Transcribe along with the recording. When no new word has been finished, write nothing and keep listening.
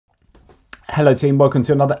Hello team, welcome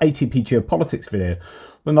to another ATP Geopolitics video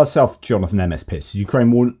with myself, Jonathan MS Pierce.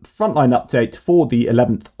 Ukraine War Frontline update for the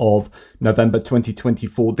 11th of November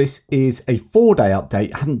 2024. This is a 4-day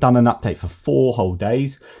update. I haven't done an update for 4 whole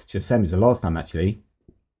days, which is the same as the last time actually.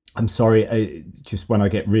 I'm sorry, it's just when I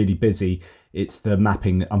get really busy, it's the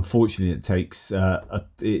mapping. Unfortunately, it takes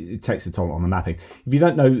a toll on the mapping. If you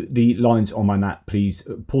don't know the lines on my map, please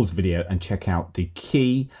pause the video and check out the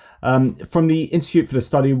key. From the Institute for the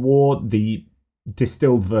Study of War, the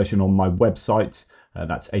distilled version on my website,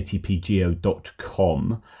 that's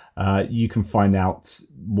atpgeo.com. You can find out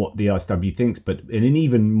what the ISW thinks, but in an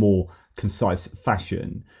even more concise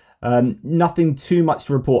fashion. Nothing too much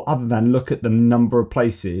to report other than look at the number of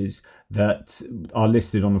places that are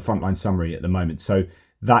listed on the frontline summary at the moment. So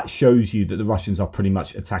that shows you that the Russians are pretty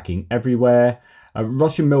much attacking everywhere.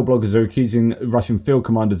 Russian mill bloggers are accusing Russian field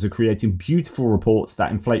commanders of creating beautiful reports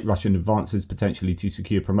that inflate Russian advances potentially to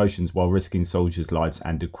secure promotions while risking soldiers' lives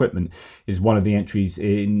and equipment, is one of the entries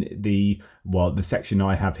in the section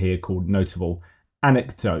I have here called Notable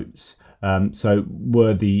Anecdotes. So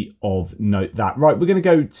worthy of note that. Right, we're going to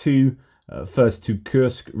go to first to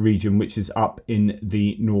Kursk region, which is up in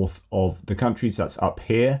the north of the country. So that's up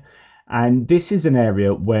here. And this is an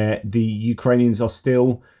area where the Ukrainians are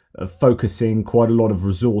still focusing quite a lot of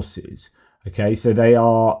resources. Okay, so they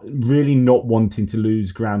are really not wanting to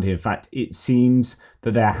lose ground here. In fact, it seems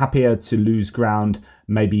that they're happier to lose ground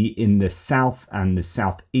maybe in the south and the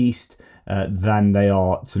southeast than they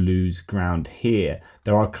are to lose ground here.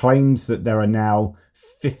 There are claims that there are now,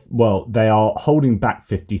 they are holding back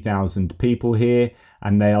 50,000 people here,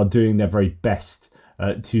 and they are doing their very best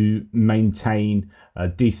to maintain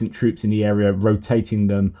decent troops in the area, rotating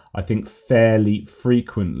them, I think, fairly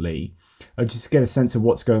frequently. Just to get a sense of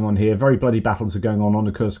what's going on here, very bloody battles are going on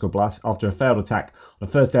the Kursk Oblast. After a failed attack on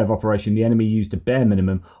the first day of operation, the enemy used a bare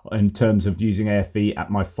minimum in terms of using AFV at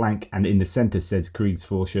my flank and in the centre, says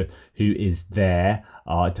Kriegsforscher, who is there.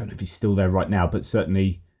 I don't know if he's still there right now, but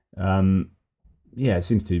certainly, yeah, it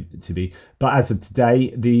seems to be. But as of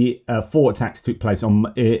today, the 4 attacks took place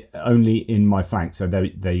on only in my flank. So there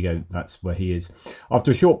you go. That's where he is.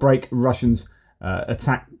 After a short break, Russians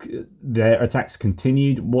their attacks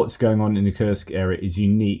continued. What's going on in the Kursk area is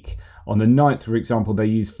unique. On the 9th, for example, they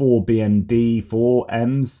used 4 BMD, 4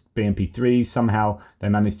 Ms, BMP3s. Somehow they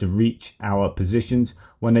managed to reach our positions.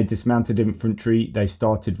 When they dismounted infantry, they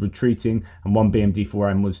started retreating, and 1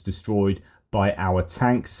 BMD-4M was destroyed by our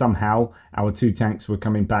tanks. Somehow our 2 tanks were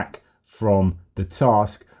coming back from the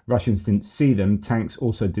task. Russians didn't see them. Tanks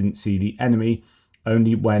also didn't see the enemy.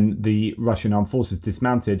 Only when the Russian armed forces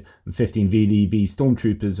dismounted, 15 VDV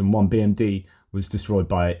stormtroopers and 1 BMD was destroyed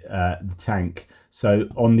by the tank. So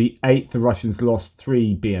on the 8th, the Russians lost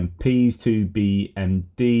 3 BMPs, 2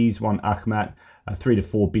 BMDs, 1 Akhmat, 3 to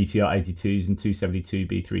 4 BTR-82s and 272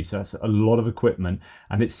 B3. So that's a lot of equipment,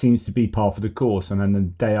 and it seems to be par for the course. And then the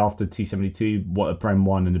day after, T-72, a Brem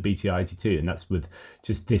 1 and a BTR-82, and that's with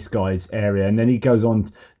just this guy's area. And then he goes on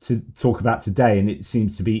to talk about today, and it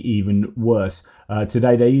seems to be even worse.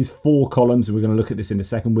 Today they use 4 columns, and we're going to look at this in a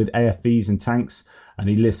second, with AFVs and tanks. And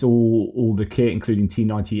he lists all the kit, including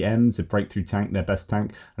T-90Ms, a breakthrough tank, their best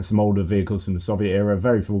tank, and some older vehicles from the Soviet era.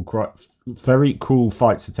 Very cruel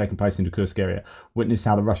fights are taking place in the Kursk area. Witness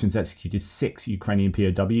how the Russians executed 6 Ukrainian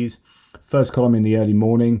POWs. First column in the early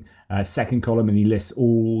morning, second column, and he lists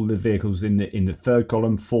all the vehicles in the third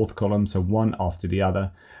column, fourth column, so one after the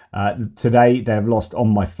other. Today they have lost on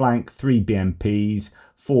my flank 3 BMPs,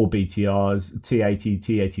 4 BTRs, T-80,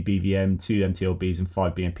 T-80 BVM, 2 MTLBs, and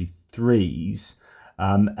 5 BMP3s.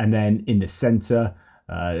 And then in the centre,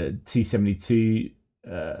 T-72,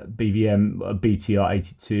 BVM,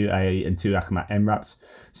 BTR-82A, and 2 Akhmat MRAPs.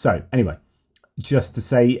 So anyway, just to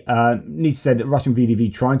say, need to say that Russian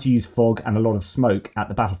VDV trying to use fog and a lot of smoke at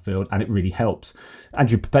the battlefield, and it really helps.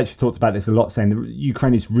 Andrew Perpetua talked about this a lot, saying the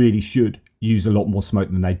Ukrainians really should use a lot more smoke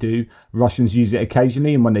than they do. Russians use it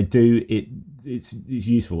occasionally, and when they do, it's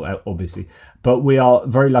useful, obviously. But we are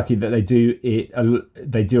very lucky that they do it.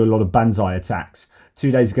 They do a lot of banzai attacks. 2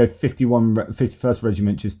 days ago, 51st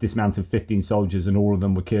Regiment just dismounted 15 soldiers, and all of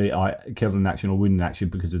them were killed in action or wounded in action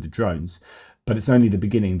because of the drones. But it's only the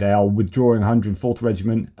beginning. They are withdrawing 104th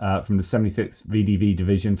Regiment from the 76th VDV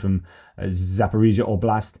Division from Zaporizhia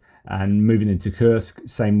Oblast and moving into Kursk.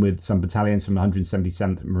 Same with some battalions from the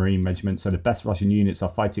 177th Marine Regiment. So the best Russian units are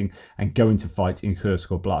fighting and going to fight in Kursk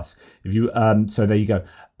Oblast. If you, so there you go.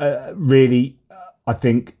 Really, I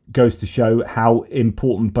think goes to show how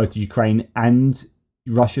important both Ukraine and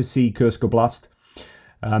Russia see Kursk Oblast.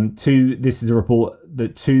 This is a report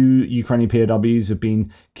that 2 Ukrainian POWs have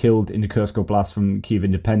been killed in the Kursk Oblast from Kyiv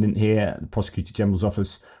Independent here. The Prosecutor General's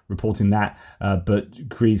office reporting that, but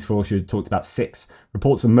Kriegsforscher talked about 6.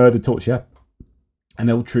 Reports of murder, torture, and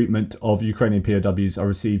ill treatment of Ukrainian POWs are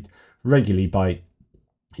received regularly by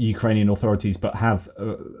Ukrainian authorities, but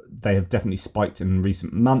they have definitely spiked in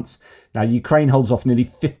recent months. Now, Ukraine holds off nearly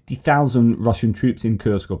 50,000 Russian troops in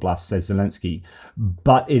Kursk Oblast, says Zelensky,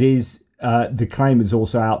 but it is the claim is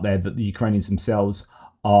also out there that the Ukrainians themselves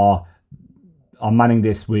are manning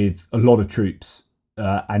this with a lot of troops,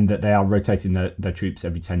 and that they are rotating their troops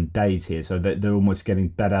every 10 days here, so they're almost getting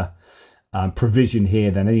better provision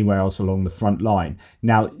here than anywhere else along the front line.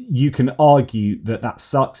 Now, you can argue that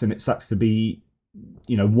sucks, and it sucks to be,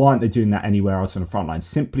 why aren't they doing that anywhere else on the front line?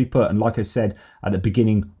 Simply put, and like I said at the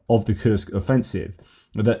beginning of the Kursk offensive,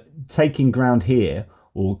 that taking ground here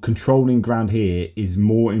or controlling ground here is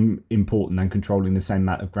more important than controlling the same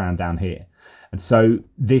amount of ground down here. And so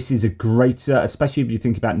this is a greater, especially if you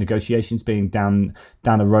think about negotiations being down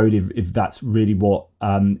the road, if that's really what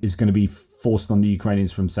is going to be forced on the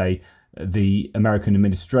Ukrainians from, say, the American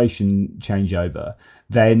administration changeover,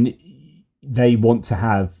 then they want to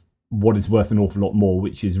have what is worth an awful lot more,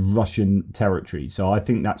 which is Russian territory. So I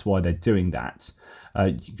think that's why they're doing that.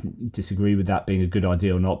 You can disagree with that being a good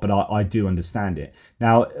idea or not, but I do understand it.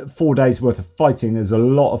 Now, 4 days worth of fighting. There's a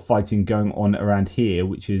lot of fighting going on around here,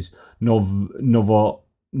 which is Nova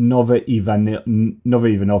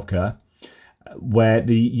Ivanovka, where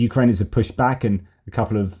the Ukrainians have pushed back, and a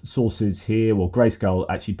couple of sources here, well, Grayscale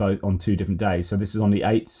actually both on 2 different days. So this is on the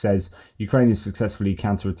 8th, says Ukrainians successfully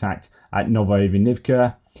counterattacked at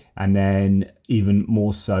Novoivanivka, and then even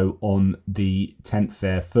more so on the 10th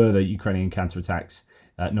there, further Ukrainian counterattacks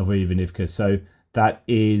at Novoivanivka. So that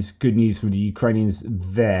is good news for the Ukrainians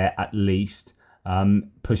there, at least,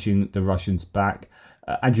 pushing the Russians back.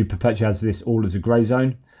 Andrew Perpetua has this all as a grey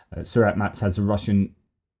zone. Surat Maps has a Russian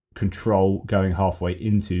control going halfway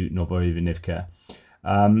into Novoivanivka.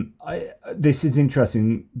 This is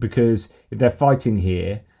interesting because if they're fighting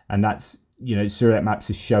here, and that's, Surat Maps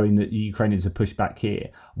is showing that the Ukrainians are pushed back here,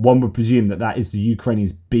 one would presume that is the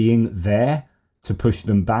Ukrainians being there to push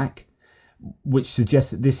them back, which suggests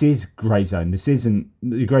that this is grey zone.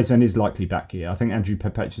 The grey zone is likely back here. I think Andrew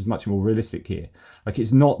Perpetua is much more realistic here. Like,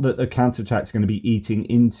 it's not that the counterattack is going to be eating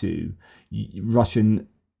into Russian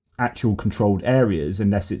actual controlled areas,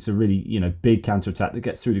 unless it's a really big counterattack that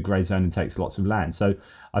gets through the grey zone and takes lots of land. So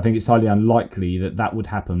I think it's highly unlikely that would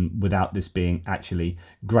happen without this being actually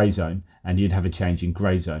grey zone, and you'd have a change in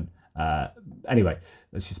grey zone. Anyway,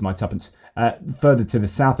 that's just my tuppence. Further to the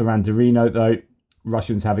south around Dorino, though,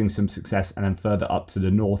 Russians having some success, and then further up to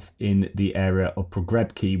the north in the area of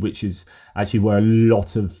Pogrebki, which is actually where a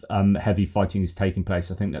lot of heavy fighting is taking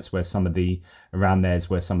place. I think that's where around there is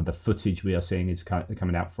where some of the footage we are seeing is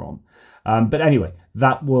coming out from. But anyway,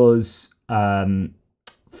 that was from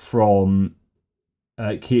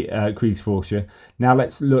Kriegsforscher. Now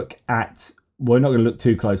let's look at, we're not going to look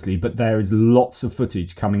too closely, but there is lots of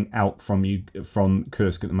footage coming out from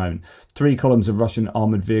Kursk at the moment. 3 columns of Russian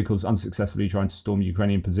armoured vehicles unsuccessfully trying to storm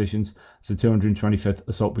Ukrainian positions. It's the 225th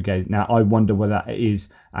Assault Brigade. Now, I wonder whether that is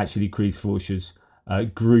actually Kriegsforscher's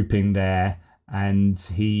grouping there, and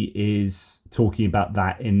he is talking about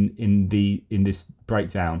that in this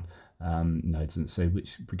breakdown. No, it doesn't say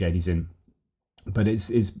which brigade he's in, but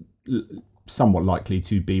it's somewhat likely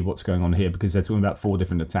to be what's going on here, because they're talking about 4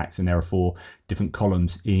 different attacks, and there are 4 different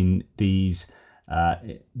columns in these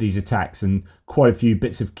attacks, and quite a few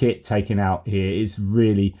bits of kit taken out here. It's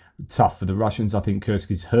really tough for the Russians. I think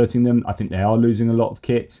Kursk is hurting them. I think they are losing a lot of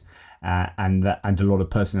kit and a lot of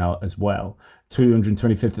personnel as well.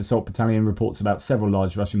 225th Assault Battalion reports about several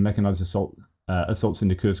large Russian mechanized assaults in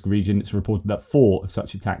the Kursk region. It's reported that 4 of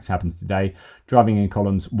such attacks happens today, driving in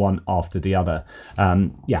columns one after the other.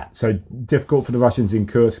 So difficult for the Russians in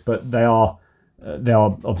Kursk, but they are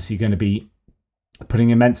obviously going to be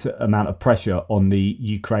putting immense amount of pressure on the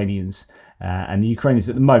Ukrainians, and the Ukrainians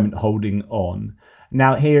at the moment holding on.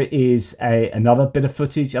 Now, here is another bit of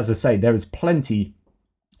footage. As I say, there is plenty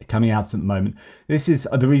coming out at the moment. This is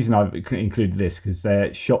the reason I've included this, because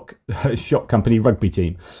they're shock company rugby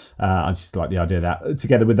team. I just like the idea of that.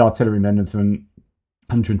 Together with artillerymen from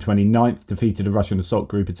 129th, defeated a Russian assault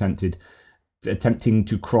group attempting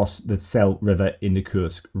to cross the Sel River in the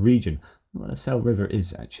Kursk region. Well, the Sel River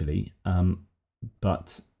is actually,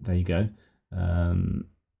 but there you go.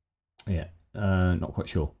 Not quite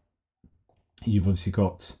sure. You've obviously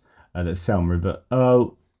got the Sel River.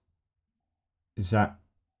 Oh, is that?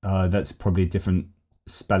 That's probably a different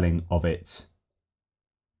spelling of it.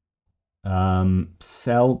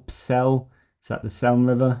 Sel, is that the Selm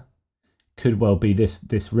River? Could well be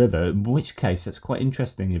this river, in which case that's quite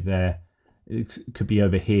interesting. If it could be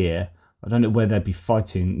over here, I don't know where they'd be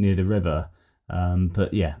fighting near the river.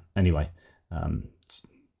 But yeah, anyway.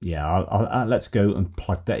 Yeah, let's go and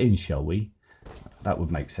plug that in, shall we? That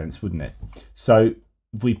would make sense, wouldn't it? So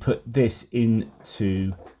if we put this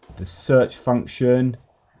into the search function,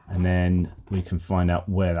 and then we can find out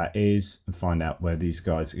where that is and find out where these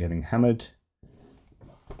guys are getting hammered.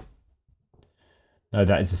 No,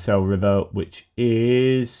 that is the Sel River, which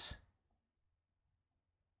is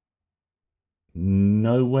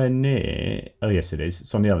nowhere near. Oh yes, it is.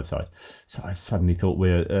 It's on the other side. So I suddenly thought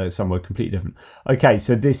we're somewhere completely different. Okay,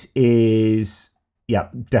 so this is, yeah,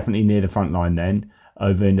 definitely near the front line then,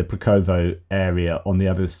 over in the Prakovo area on the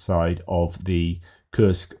other side of the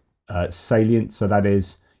Kursk salient. So that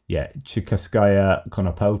is, yeah, Chikaskaya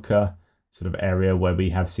Konopelka sort of area where we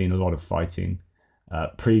have seen a lot of fighting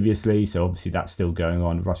previously. So obviously that's still going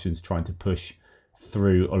on. Russians trying to push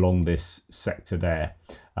through along this sector there.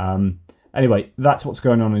 Anyway, that's what's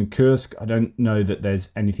going on in Kursk. I don't know that there's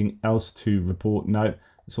anything else to report. No,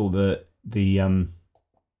 it's all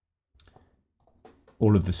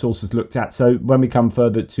all of the sources looked at. So when we come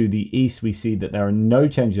further to the east, we see that there are no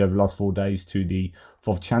changes over the last 4 days to the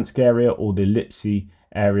Vovchansk area or the Lipsy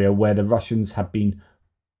area, where the Russians have been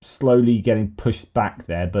slowly getting pushed back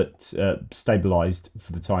there, but stabilized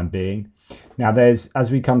for the time being. Now, as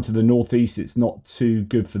we come to the northeast, it's not too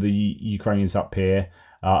good for the Ukrainians up here.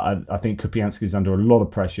 I think Kupiansk is under a lot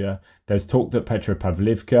of pressure. There's talk that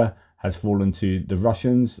Petropavlivka has fallen to the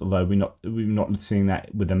Russians, although we're not seeing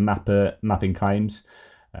that with the mapping claims.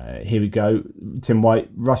 Here we go. Tim White,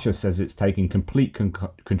 Russia says it's taking complete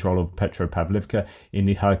control of Petropavlivka in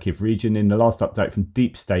the Kharkiv region. In the last update from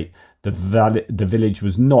Deep State, the village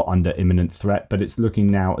was not under imminent threat, but it's looking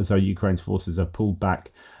now as though Ukraine's forces have pulled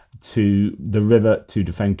back to the river to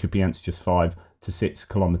defend Kupiansk, just 5 to 6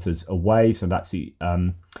 kilometers away. So that's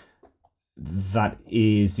that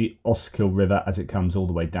is the Oskil River as it comes all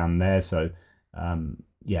the way down there. So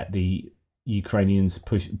yeah, the Ukrainians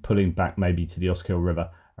pulling back maybe to the Oskil River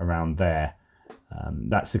around there.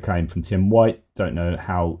 That's the claim from Tim White. Don't know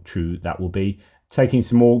how true that will be. Taking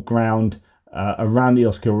some more ground around the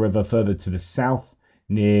Oskil River further to the south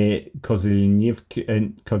near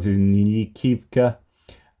Kozylnikivka.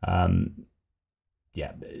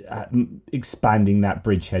 Yeah, expanding that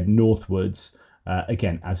bridgehead northwards,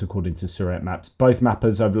 again, as according to Surrey maps. Both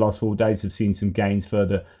mappers over the last 4 days have seen some gains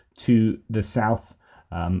further to the south,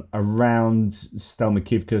 around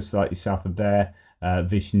Stelmakivka, slightly south of there,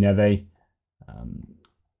 Vishneve,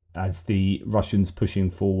 as the Russians pushing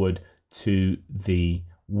forward to the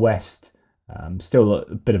west. Still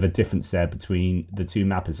a bit of a difference there between the two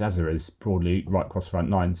mappers, as there is broadly right across front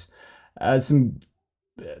lines. Some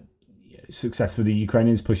success for the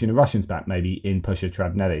Ukrainians pushing the Russians back, maybe in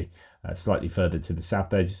Pusha-Travneli, slightly further to the south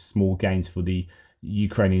there. Just small gains for the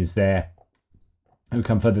Ukrainians there who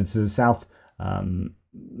come further to the south.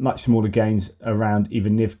 Much smaller gains around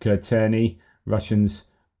Ivanivka, Terny. Russians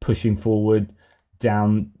pushing forward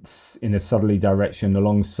down in a southerly direction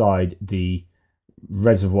alongside the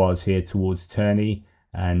reservoirs here towards Terny,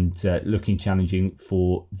 and looking challenging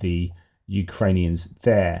for the Ukrainians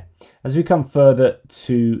there. As we come further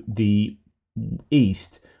to the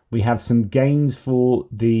east, we have some gains for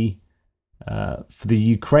the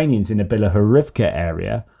Ukrainians in the Bilahorivka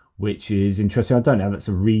area, which is interesting. I don't know if it's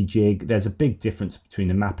a rejig. There's a big difference between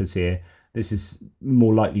the mappers here. This is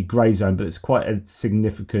more likely grey zone, but it's quite a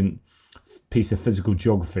significant piece of physical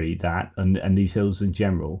geography, that and these hills in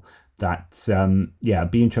general, that yeah,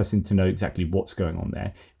 it'd be interesting to know exactly what's going on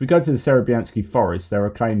there. If we go to the Serebyansky forest, there are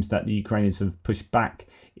claims that the Ukrainians have pushed back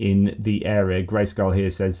in the area. Grayskull here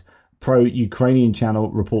says pro-Ukrainian channel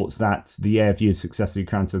reports that the AFU has successfully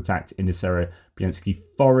counterattacked in the Serebyansky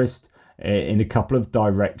forest in a couple of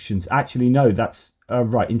directions. Actually, no, that's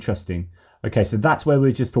right, interesting. Okay, so that's where we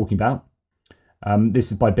were just talking about.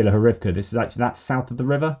 This is by Bilahorivka. This is actually, that's south of the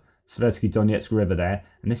river, Seversky Donetsk River there,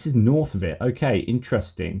 and this is north of it. Okay,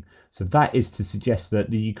 interesting. So that is to suggest that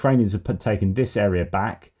the Ukrainians have taken this area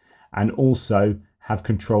back and also have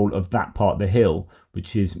control of that part of the hill,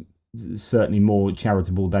 which is certainly more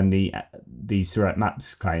charitable than the Surat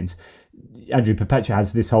Maps claims. Andrew Perpetua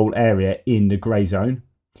has this whole area in the grey zone,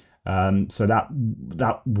 so that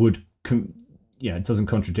would, you know, it doesn't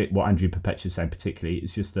contradict what Andrew Perpetua is saying particularly.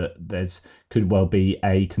 It's just that could well be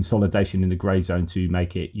a consolidation in the grey zone to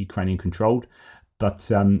make it Ukrainian controlled. But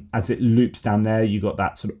as it loops down there, you got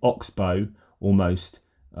that sort of oxbow, almost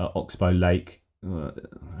oxbow lake.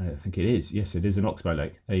 I think it is. Yes, it is an oxbow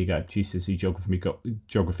lake. There you go. GCSE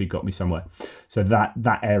geography got me somewhere. So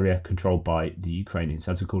that area controlled by the Ukrainians.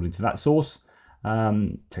 That's according to that source. Take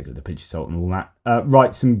a look at the pinch of salt and all that.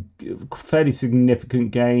 Right, some fairly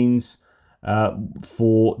significant gains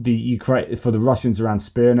for the Russians around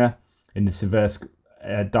Spirna in the Seversk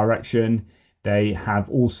direction. They have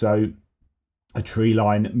also a tree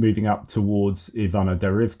line moving up towards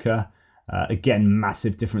Ivano-Derivka. Again,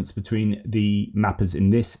 massive difference between the mappers in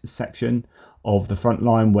this section of the front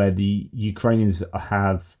line, where the Ukrainians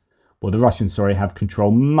have, well, the Russians, sorry, have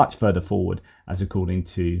control much further forward, as according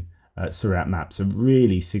to Suriyat maps. A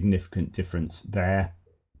really significant difference there.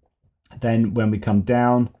 Then when we come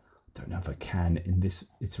down, I don't know if I can in this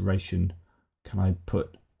iteration, can I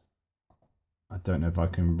put, I don't know if I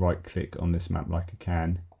can right click on this map like I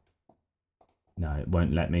can. No, it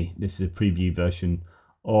won't let me. This is a preview version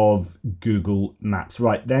of Google Maps.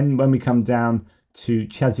 Right, then when we come down to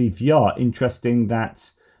Chaziv Yar, interesting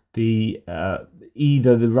that the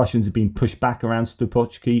either the Russians have been pushed back around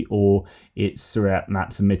Stupochki, or it's Suriyat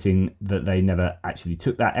maps admitting that they never actually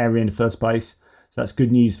took that area in the first place. So that's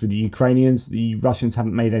good news for the Ukrainians. The Russians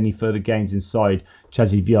haven't made any further gains inside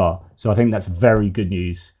Chaziv Yar, so I think that's very good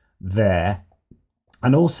news there.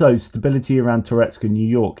 And also stability around Toretsk and New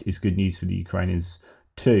York is good news for the Ukrainians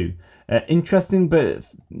too. Interesting, but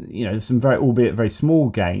some albeit very small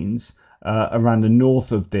gains around the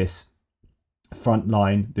north of this front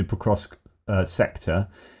line, the Pokrovsk sector.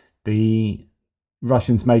 The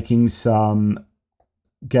Russians making some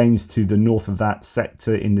gains to the north of that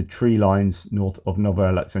sector in the tree lines north of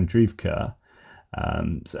Novoalexandrivka,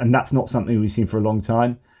 and that's not something we've seen for a long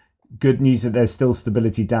time. Good news that there's still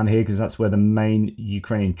stability down here, because that's where the main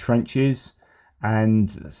Ukrainian trench is, and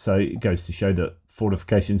so it goes to show that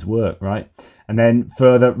fortifications work, right? And then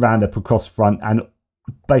further round the Pokrovsk front and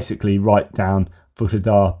basically right down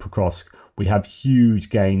Vuhledar Pokrovsk, we have huge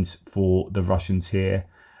gains for the Russians here.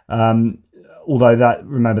 Although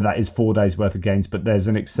remember that is 4 days worth of gains, but there's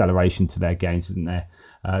an acceleration to their gains, isn't there?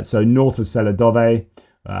 So north of Seledove,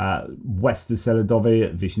 west of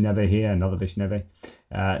Seledove, Vishneve here, another Vishneve,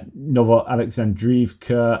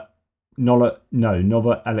 Novoalexandrivka,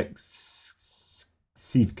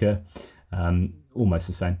 Novoalexivka, almost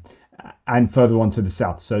the same, and further on to the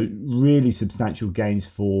south. So really substantial gains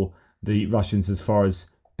for the Russians as far as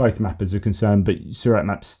both mappers are concerned, but Suriyat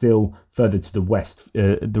maps still further to the west.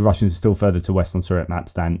 The Russians are still further to west on Suriyat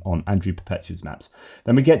maps than on Andriy Perpetua's maps.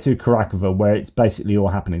 Then we get to Karakova, where it's basically all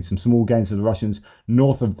happening. Some small gains for the Russians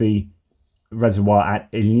north of the reservoir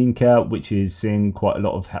at Ilinka, which is seeing quite a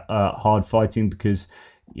lot of hard fighting, because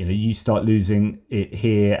you start losing it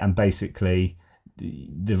here, and basically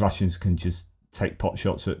the Russians can just take pot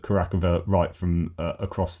shots at Karakova right from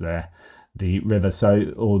across there, the river,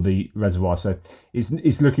 or the reservoir. So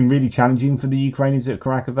it's looking really challenging for the Ukrainians at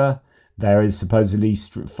Karakova. There is supposedly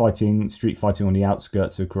street fighting on the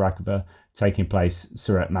outskirts of Karakova taking place.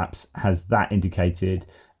 Suriyat maps has that indicated,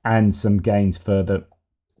 and some gains further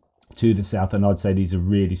to the south, and I'd say these are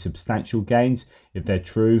really substantial gains if they're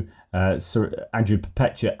true. Andrew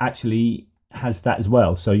Perpetua actually has that as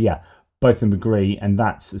well. So yeah, both of them agree, and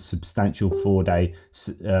that's a substantial 4 day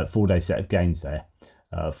set of gains there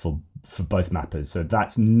for both mappers. So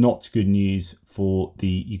that's not good news for the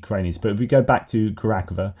Ukrainians. But if we go back to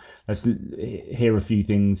Karakova, let's hear a few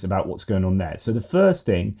things about what's going on there. So the first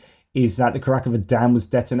thing is that the Karakova dam was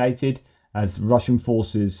detonated, as Russian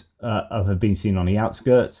forces have been seen on the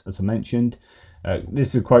outskirts, as I mentioned. This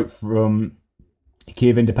is a quote from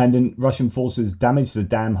Kiev Independent. Russian forces damaged the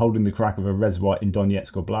dam holding the Karakova reservoir in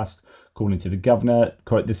Donetsk Oblast. According to the governor,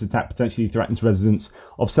 quote, this attack potentially threatens residents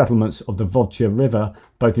of settlements of the Vodcha River,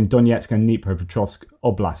 both in Donetsk and Dnipropetrovsk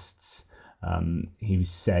oblasts, he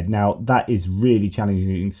said. Now, that is really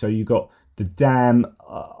challenging. So you've got the dam,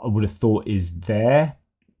 I would have thought, is there.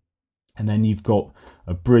 And then you've got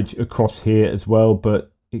a bridge across here as well,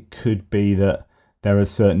 but it could be that there are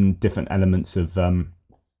certain different elements of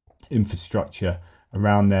infrastructure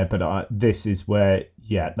around there. But this is where,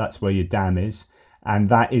 yeah, that's where your dam is. And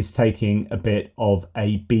that is taking a bit of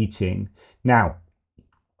a beating. Now,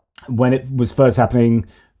 when it was first happening,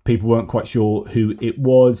 people weren't quite sure who it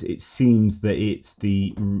was. It seems that it's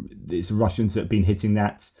the Russians that have been hitting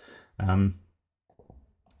that.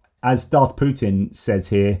 As Darth Putin says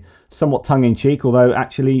here, somewhat tongue-in-cheek, although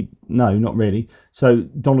actually, no, not really. So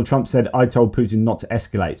Donald Trump said, I told Putin not to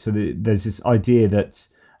escalate. So there's this idea that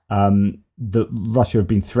Russia have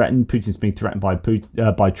been threatened. Putin's been threatened by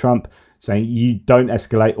Trump, saying you don't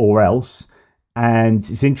escalate or else. And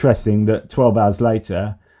it's interesting that 12 hours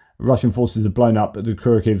later, Russian forces have blown up the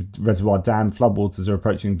Kurakiv Reservoir Dam. Floodwaters are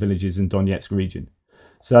approaching villages in Donetsk region.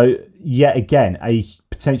 So yet again, a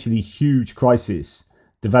potentially huge crisis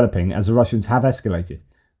developing as the Russians have escalated,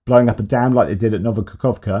 blowing up a dam like they did at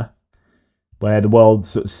Novokukovka, where the world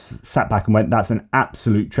sort of sat back and went, that's an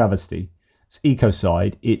absolute travesty.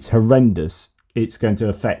 ecocide, it's horrendous. It's going to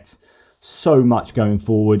affect so much going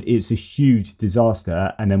forward. It's a huge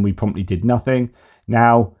disaster, and then we promptly did nothing.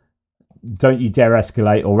 Now, don't you dare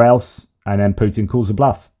escalate or else, and then Putin calls a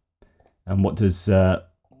bluff. And what does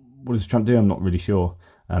Trump do? I'm not really sure.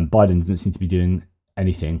 Biden doesn't seem to be doing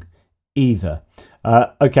anything either.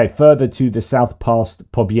 Okay, further to the south past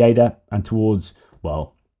Pobjeda and towards,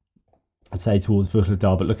 well, I'd say towards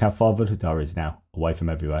Vuhledar, but look how far Vuhledar is now, away from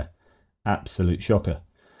everywhere. Absolute shocker.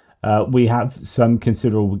 We have some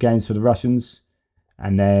considerable gains for the Russians,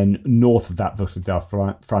 and then north of that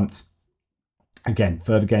Vuhledar front, again,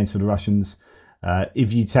 further gains for the Russians.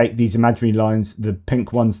 If you take these imaginary lines, the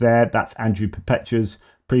pink ones there, that's Andrew Perpetua's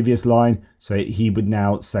previous line. So he would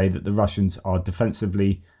now say that the Russians are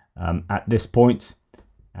defensively at this point,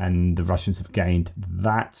 and the Russians have gained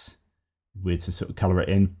that. We're to sort of colour it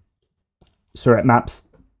in. Surret Maps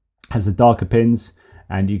has the darker pins,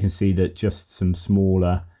 and you can see that just some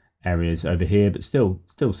smaller areas over here, but still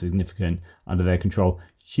significant under their control.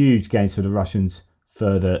 Huge gains for the Russians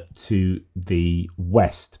further to the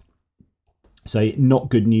west. So not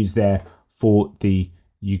good news there for the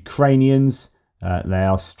Ukrainians. They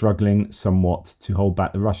are struggling somewhat to hold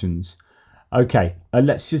back the Russians. Okay,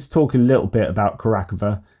 let's just talk a little bit about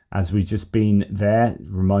Karakova, as we've just been there.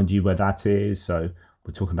 Remind you where that is. So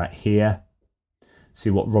we're talking about here. See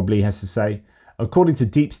what Rob Lee has to say. According to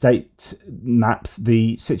Deep State maps,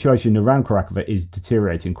 the situation around Karakova is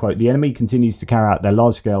deteriorating. Quote, the enemy continues to carry out their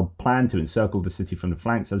large-scale plan to encircle the city from the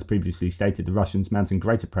flanks. As previously stated, the Russians, mounting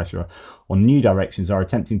greater pressure on new directions, are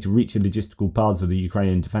attempting to reach the logistical paths of the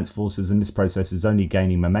Ukrainian defense forces, and this process is only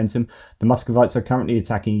gaining momentum. The Muscovites are currently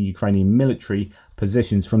attacking Ukrainian military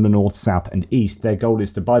positions from the north, south, and east. Their goal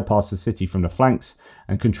is to bypass the city from the flanks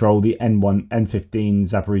and control the N1, N15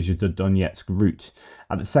 Zaporizhia to Donetsk route.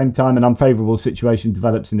 At the same time, an unfavourable situation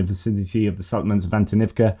develops in the vicinity of the settlements of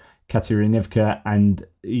Antonivka, Katerinivka, and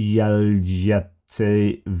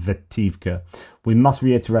Yelzhevetivka. We must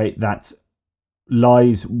reiterate that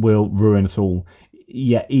lies will ruin us all.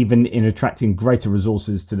 Yet, even in attracting greater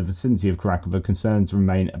resources to the vicinity of Karakova, concerns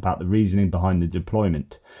remain about the reasoning behind the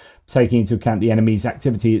deployment. Taking into account the enemy's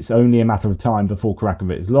activity, it's only a matter of time before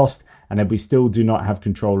Karakova is lost, and if we still do not have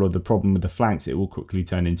control of the problem with the flanks, it will quickly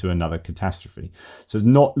turn into another catastrophe. So it's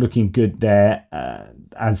not looking good there,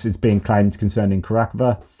 as it's being claimed concerning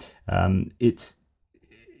Karakova. It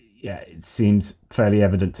seems fairly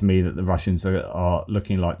evident to me that the Russians are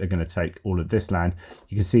looking like they're going to take all of this land.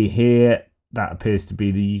 You can see here that appears to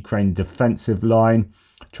be the Ukraine defensive line,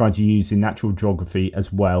 trying to use the natural geography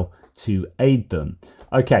as well to aid them.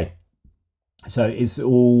 Okay, so it's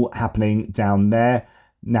all happening down there.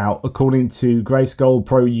 Now, according to Grayskull,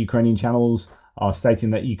 pro-Ukrainian channels are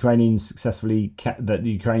stating that the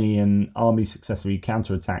Ukrainian army successfully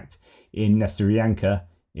counterattacked in Nestoryanka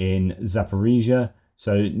in Zaporizhia.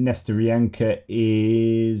 So Nestoryanka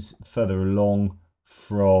is further along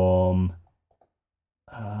from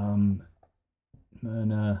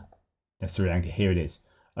Nestoryanka. Here it is.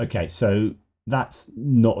 Okay, so that's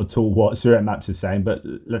not at all what Surret Maps is saying, but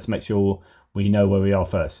let's make sure we know where we are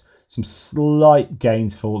first. Some slight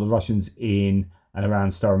gains for the Russians in and around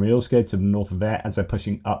Staromilska to the north of there as they're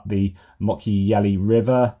pushing up the Mokyali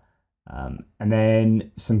River. And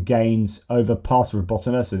then some gains over past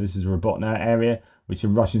Robotina. So this is Robotina area, which the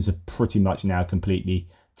Russians have pretty much now completely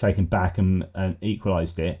taken back and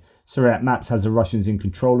equalized it. Surret Maps has the Russians in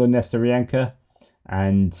control of Nestoryanka,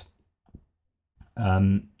 and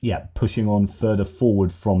pushing on further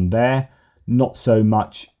forward from there. Not so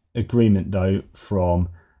much agreement though from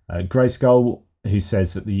Grayskull, who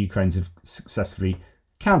says that the Ukrainians have successfully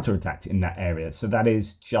counterattacked in that area. So that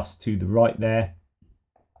is just to the right there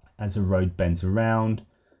as the road bends around.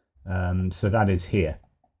 So that is here.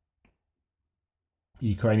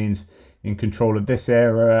 Ukrainians in control of this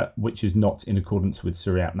area, which is not in accordance with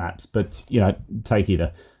Surret Maps, but take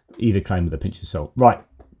either claim with a pinch of salt. Right,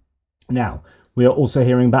 now we are also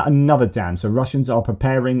hearing about another dam. So Russians are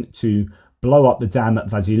preparing to blow up the dam at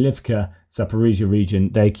Vasilivka, Zaporizhia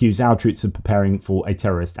region. They accuse our troops of preparing for a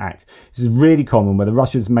terrorist act. This is really common, where the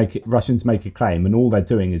Russians make a claim and all they're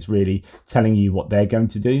doing is really telling you what they're going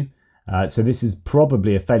to do. So this is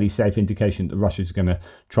probably a fairly safe indication that Russia is going to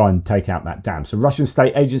try and take out that dam. So Russian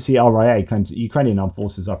state agency RIA claims that Ukrainian armed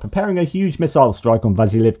forces are preparing a huge missile strike on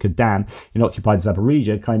Vasilivka Dam in occupied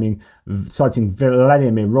Zaporizhia, claiming citing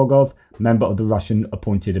Vladimir Rogov, member of the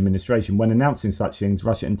Russian-appointed administration. When announcing such things,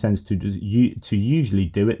 Russia intends to usually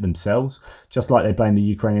do it themselves, just like they blame the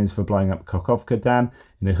Ukrainians for blowing up Kakhovka Dam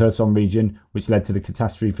in the Kherson region, which led to the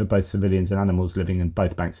catastrophe for both civilians and animals living in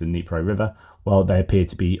both banks of the Dnipro River. Well, they appear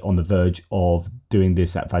to be on the verge of doing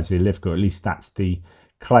this at Vasilivka, or at least that's the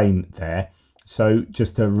claim there. So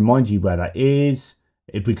just to remind you where that is,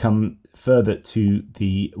 if we come further to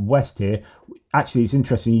the west here, actually it's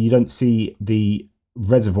interesting, you don't see the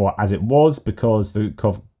reservoir as it was because the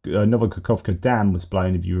Novokakhovka Dam was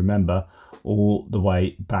blown, if you remember, all the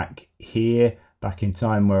way back here, back in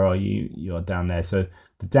time. Where are you? You're down there. So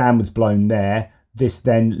the dam was blown there. This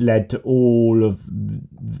then led to all of,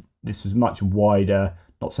 this was much wider,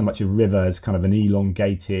 not so much a river as kind of an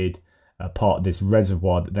elongated part of this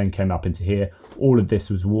reservoir that then came up into here. All of this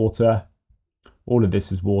was water. All of this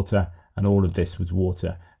was water, and all of this was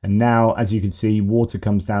water. And now, as you can see, water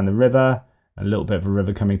comes down the river, a little bit of a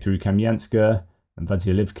river coming through Kamyanska and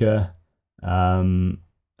Vasilivka.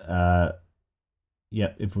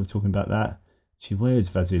 Yeah, if we're talking about that. Gee, where is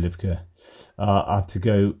Vasilivka? I have to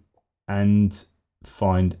go and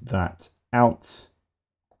find that out.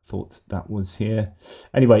 Thought that was here.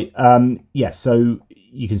 Anyway, yeah, so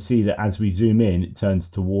you can see that as we zoom in, it turns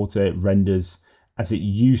to water. It renders as it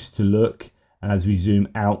used to look. And as we zoom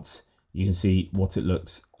out, you can see what it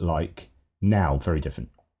looks like now. Very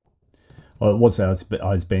different. Well, it was I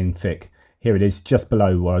was being thick. Here it is, just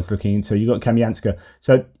below where I was looking. So you've got Kamyanska.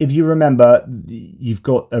 So if you remember, you've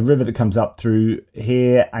got a river that comes up through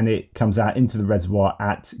here and it comes out into the reservoir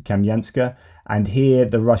at Kamyanska. And here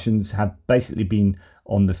the Russians have basically been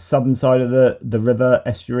on the southern side of the river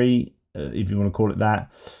estuary, if you want to call it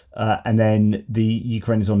that. And then the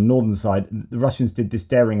Ukrainians on the northern side. The Russians did this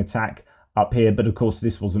daring attack up here, but of course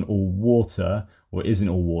this wasn't all water, or it isn't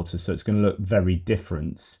all water, so it's going to look very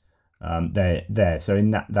different there. So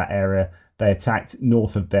in that area, they attacked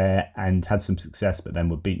north of there and had some success, but then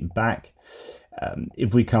were beaten back.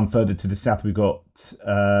 If we come further to the south, we've got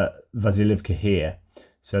Vasilivka here.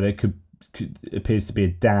 So there appears to be a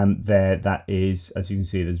dam there. That is, as you can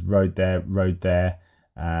see, there's road there,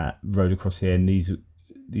 road across here, and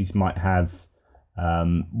these might have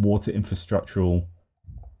water infrastructural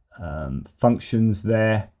functions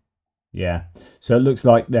there. Yeah, so it looks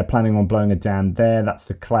like they're planning on blowing a dam there. That's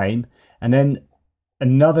the claim. And then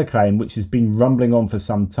another claim, which has been rumbling on for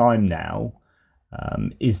some time now,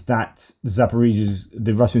 is that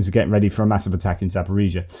the Russians are getting ready for a massive attack in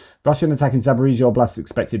Zaporizhia. Russian attack in Zaporizhia Oblast is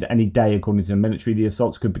expected any day, according to the military. The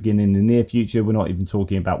assaults could begin in the near future. We're not even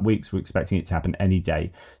talking about weeks. We're expecting it to happen any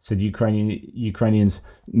day, said Ukrainians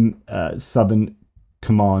Southern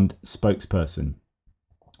Command spokesperson.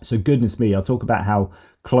 So goodness me, I'll talk about how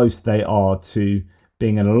close they are to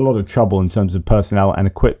being in a lot of trouble in terms of personnel and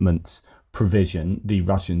equipment provision, the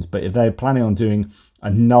Russians. But if they're planning on doing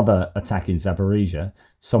another attack in Zaporizhia,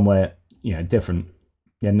 somewhere different,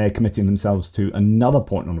 then they're committing themselves to another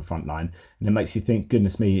point on the front line. And it makes you think,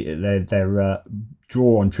 goodness me, their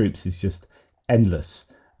draw on troops is just endless.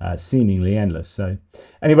 Seemingly endless. So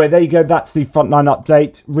anyway, there you go. That's the Frontline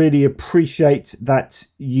update. Really appreciate that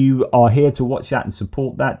you are here to watch that and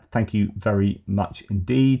support that. Thank you very much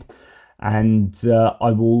indeed. And I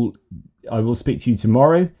will speak to you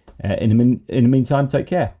tomorrow. In the meantime, take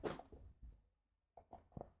care.